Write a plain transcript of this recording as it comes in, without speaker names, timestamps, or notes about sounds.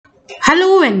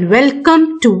Hello and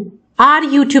welcome to our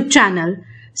YouTube channel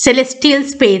Celestial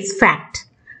Space Fact.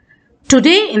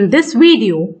 Today in this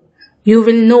video, you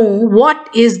will know what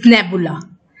is nebula.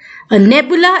 A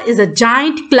nebula is a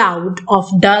giant cloud of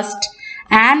dust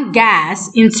and gas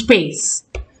in space.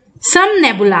 Some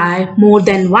nebulae, more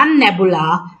than one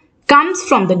nebula, comes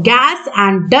from the gas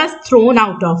and dust thrown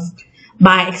out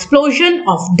by explosion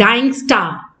of dying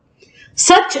star,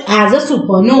 such as a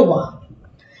supernova.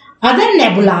 Other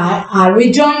nebulae are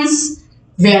regions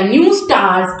where new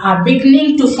stars are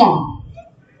beginning to form.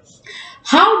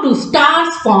 How do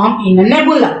stars form in a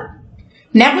nebula?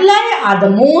 Nebulae are the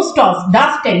most of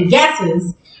dust and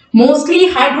gases,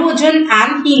 mostly hydrogen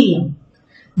and helium.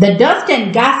 The dust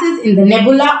and gases in the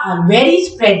nebula are very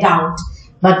spread out,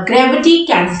 but gravity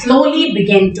can slowly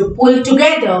begin to pull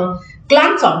together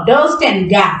clumps of dust and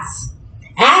gas.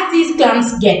 As these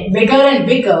clumps get bigger and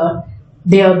bigger,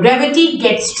 their gravity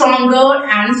gets stronger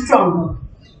and stronger.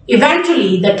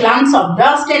 Eventually, the clumps of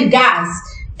dust and gas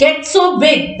get so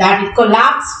big that it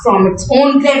collapses from its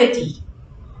own gravity.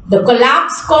 The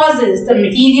collapse causes the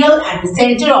material at the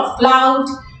center of cloud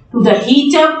to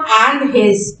heat up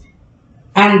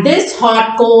and this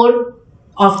hot core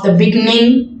of the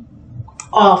beginning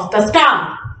of the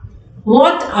star.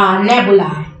 What are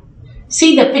nebulae?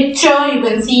 See the picture, you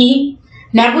can see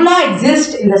nebula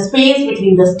exist in the space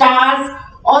between the stars,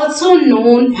 also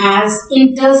known as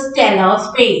interstellar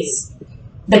space.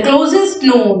 The closest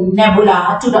known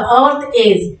nebula to the Earth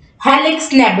is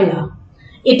Helix Nebula.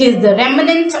 It is the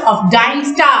remnant of dying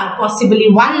star,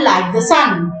 possibly one like the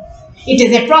Sun. It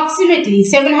is approximately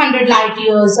 700 light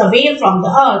years away from the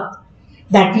Earth.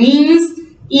 That means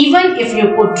even if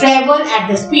you could travel at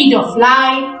the speed of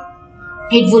light,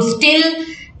 it would still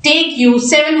take you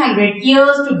 700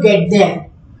 years to get there.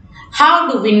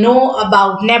 How do we know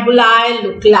about nebulae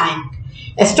look like?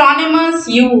 Astronomers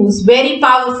use very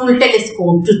powerful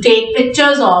telescopes to take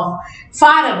pictures of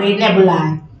faraway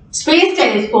nebulae. Space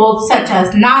telescopes such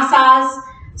as NASA's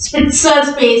Spitzer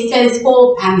Space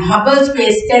Telescope and Hubble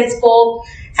Space Telescope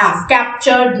have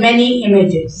captured many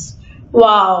images.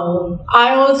 Wow!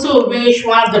 I also wish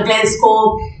one of the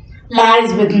telescopes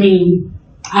lies with me.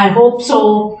 I hope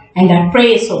so and I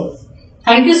pray so.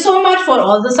 Thank you so much for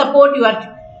all the support you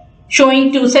are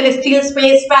showing to Celestial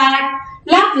Space Fact.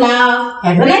 Love, love.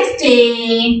 Have a nice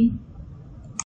day.